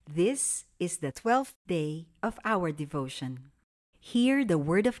This is the 12th day of our devotion. Hear the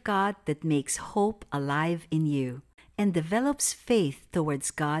Word of God that makes hope alive in you and develops faith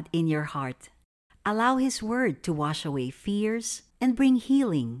towards God in your heart. Allow His Word to wash away fears and bring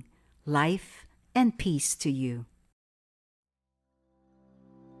healing, life, and peace to you.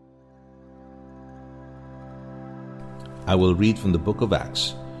 I will read from the book of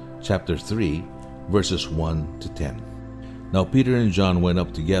Acts, chapter 3, verses 1 to 10. Now Peter and John went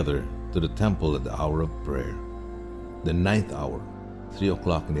up together to the temple at the hour of prayer, the 9th hour, 3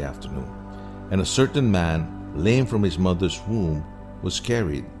 o'clock in the afternoon. And a certain man, lame from his mother's womb, was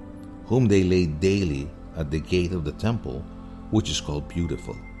carried, whom they laid daily at the gate of the temple, which is called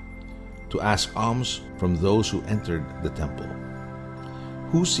Beautiful, to ask alms from those who entered the temple.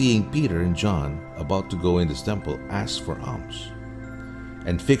 Who, seeing Peter and John about to go in this temple, asked for alms.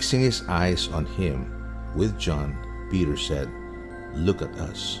 And fixing his eyes on him with John, Peter said, "Look at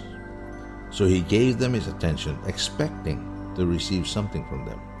us." So he gave them his attention, expecting to receive something from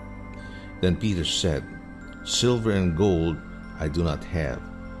them. Then Peter said, "Silver and gold I do not have,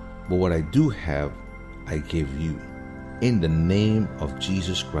 but what I do have I give you. In the name of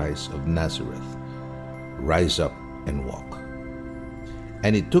Jesus Christ of Nazareth, rise up and walk."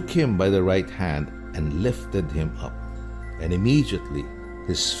 And he took him by the right hand and lifted him up. And immediately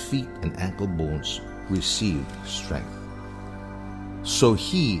his feet and ankle bones received strength. So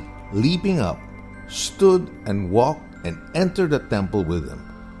he, leaping up, stood and walked and entered the temple with them,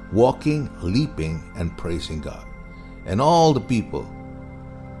 walking, leaping, and praising God. And all the people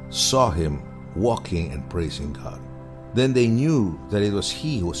saw him walking and praising God. Then they knew that it was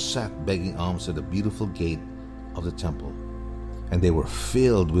he who sat begging alms at the beautiful gate of the temple. And they were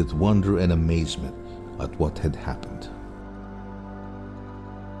filled with wonder and amazement at what had happened.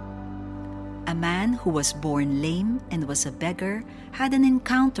 A man who was born lame and was a beggar had an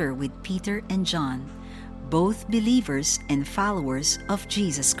encounter with Peter and John, both believers and followers of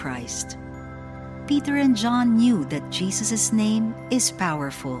Jesus Christ. Peter and John knew that Jesus' name is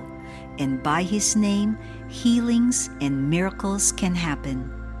powerful, and by His name, healings and miracles can happen.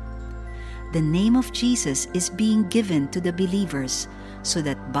 The name of Jesus is being given to the believers so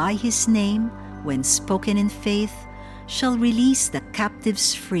that by His name, when spoken in faith, shall release the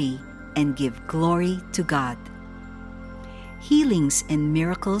captives free and give glory to God. Healings and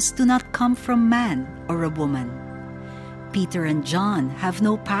miracles do not come from man or a woman. Peter and John have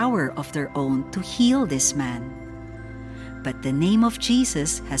no power of their own to heal this man. But the name of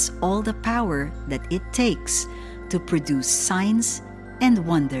Jesus has all the power that it takes to produce signs and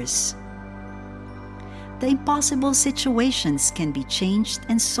wonders. The impossible situations can be changed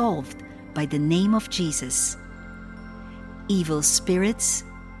and solved by the name of Jesus. Evil spirits,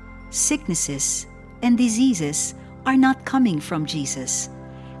 sicknesses, and diseases are not coming from Jesus,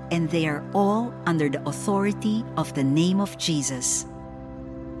 and they are all under the authority of the name of Jesus.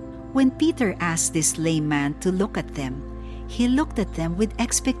 When Peter asked this lame man to look at them, he looked at them with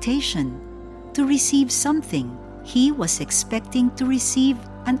expectation to receive something. He was expecting to receive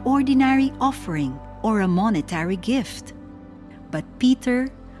an ordinary offering or a monetary gift. But Peter,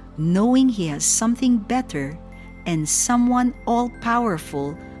 knowing he has something better and someone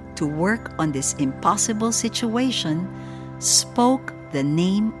all-powerful to work on this impossible situation, spoke the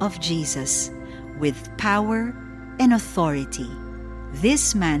name of Jesus with power and authority.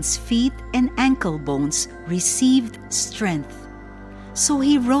 This man's feet and ankle bones received strength. So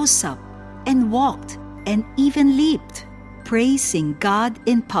he rose up and walked and even leaped, praising God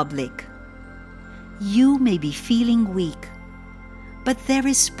in public. You may be feeling weak, but there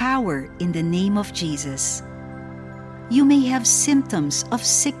is power in the name of Jesus. You may have symptoms of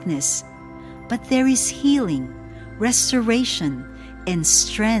sickness, but there is healing, restoration, and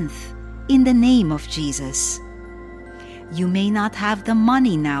strength in the name of Jesus. You may not have the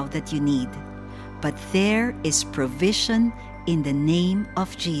money now that you need, but there is provision in the name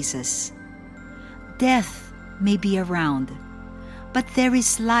of Jesus. Death may be around, but there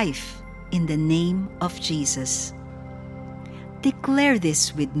is life in the name of Jesus. Declare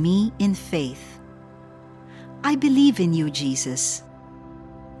this with me in faith. I believe in you, Jesus.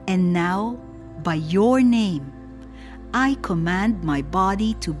 And now, by your name, I command my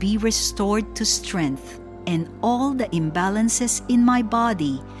body to be restored to strength, and all the imbalances in my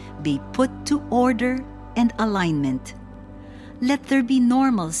body be put to order and alignment. Let there be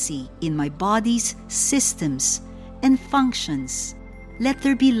normalcy in my body's systems and functions. Let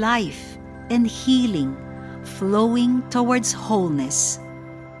there be life and healing flowing towards wholeness.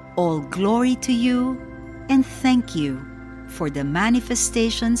 All glory to you, and thank you for the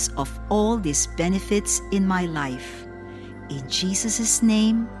manifestations of all these benefits in my life. In Jesus'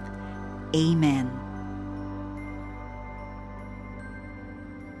 name, Amen.